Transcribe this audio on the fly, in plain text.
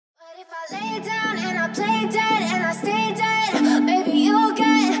I lay down and I play dead and I stay dead, baby, you'll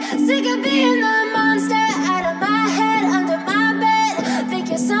get sick of being the monster out of my head, under my bed. Think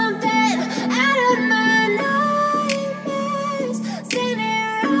you're something out of my nightmares,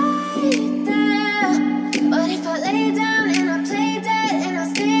 standing right there. But if I lay down and I play dead and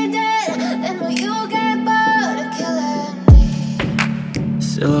I stay dead, then will you get bored of killing me?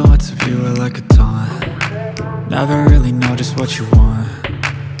 Silhouettes of you are like a taunt. Never really know just what you want.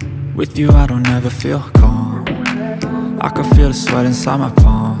 With you I don't ever feel calm. I can feel the sweat inside my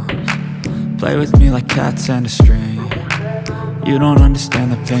palms. Play with me like cats and a string. You don't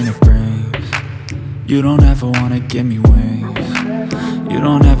understand the pain it brings. You don't ever wanna give me wings. You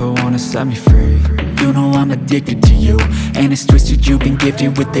don't ever wanna set me free. You know I'm addicted to you, and it's twisted, you've been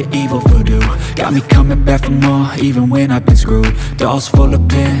gifted with the evil voodoo. Got me coming back for more, even when I've been screwed. Dolls full of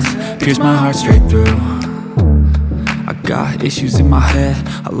pins, pierce my heart straight through. I got issues in my head,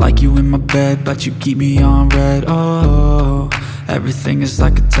 I like you in my bed, but you keep me on red. Oh, everything is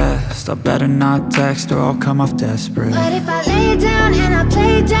like a test. I better not text or I'll come off desperate. But if I lay down and I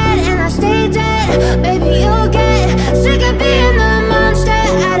play dead and I stay dead, baby, you'll get sick of being the monster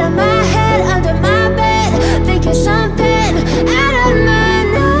out of my head, under my bed. Think you're something out of my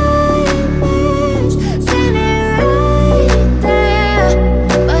nightmares, standing right there.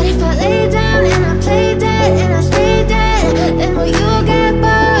 But if I lay down and I play dead and I stay dead, then will you get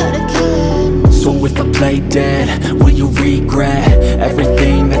bored of killing me? So if I play dead, will you regret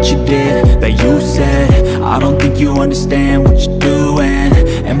everything that you did, that you said? I don't think you understand what you're doing,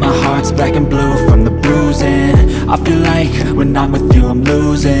 and my heart's black and blue from the bruising. I feel like when I'm with you I'm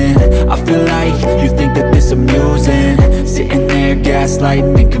losing. I feel like you think that this amusing, sitting there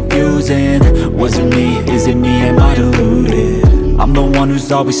gaslighting and confusing. Was it me? Is it me? Am I deluded? I'm the one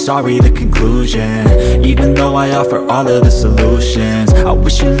who's always sorry, the conclusion, even though I offer all of the solutions. I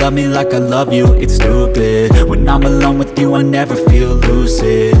wish you loved me like I love you, it's stupid. When I'm alone with you I never feel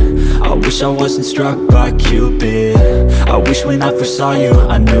lucid. I wish I wasn't struck by Cupid. I wish when I first saw you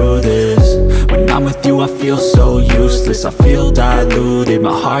I knew this. When I'm with you I feel so useless, I feel diluted,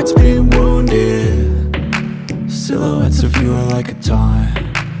 my heart's been wounded. Silhouettes of you are like a taunt.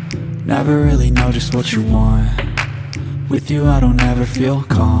 Never really know just what you want. With you I don't ever feel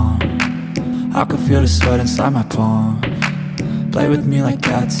calm. I can feel the sweat inside my palms. Play with me like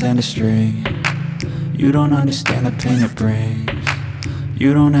cats and a string. You don't understand the pain it brings.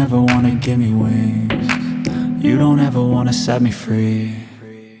 You don't ever wanna give me wings. You don't ever wanna set me free.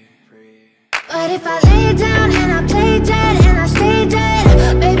 But if I lay down and I play dead